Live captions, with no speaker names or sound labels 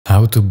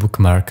to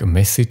bookmark a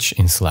message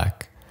in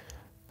Slack.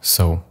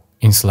 So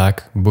in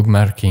Slack,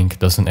 bookmarking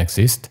doesn't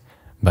exist,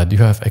 but you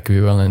have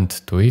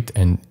equivalent to it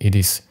and it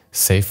is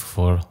saved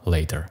for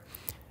later.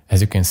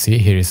 As you can see,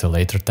 here is a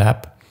later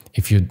tab.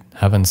 If you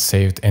haven't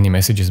saved any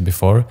messages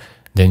before,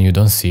 then you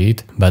don't see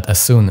it. But as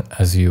soon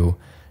as you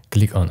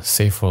click on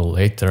save for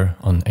later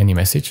on any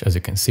message, as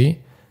you can see,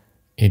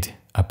 it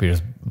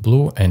appears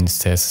blue and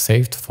says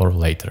saved for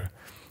later.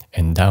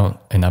 And down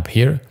and up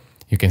here,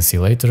 you can see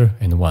later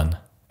and one.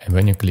 And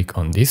when you click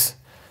on this,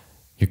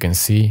 you can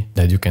see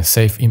that you can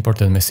save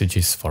important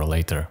messages for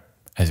later.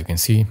 As you can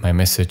see, my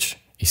message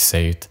is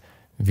saved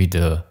with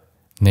the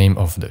name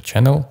of the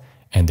channel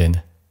and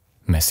then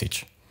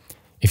message.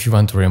 If you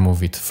want to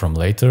remove it from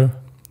later,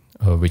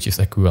 which is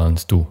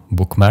equivalent to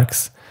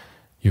bookmarks,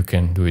 you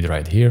can do it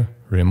right here,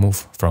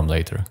 remove from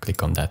later,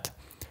 click on that.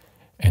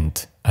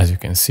 And as you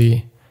can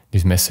see,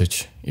 this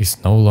message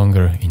is no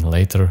longer in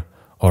later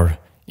or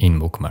in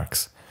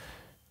bookmarks.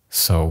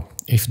 So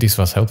if this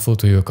was helpful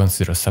to you,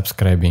 consider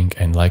subscribing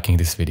and liking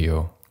this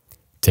video.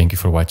 Thank you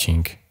for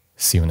watching.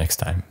 See you next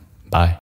time. Bye.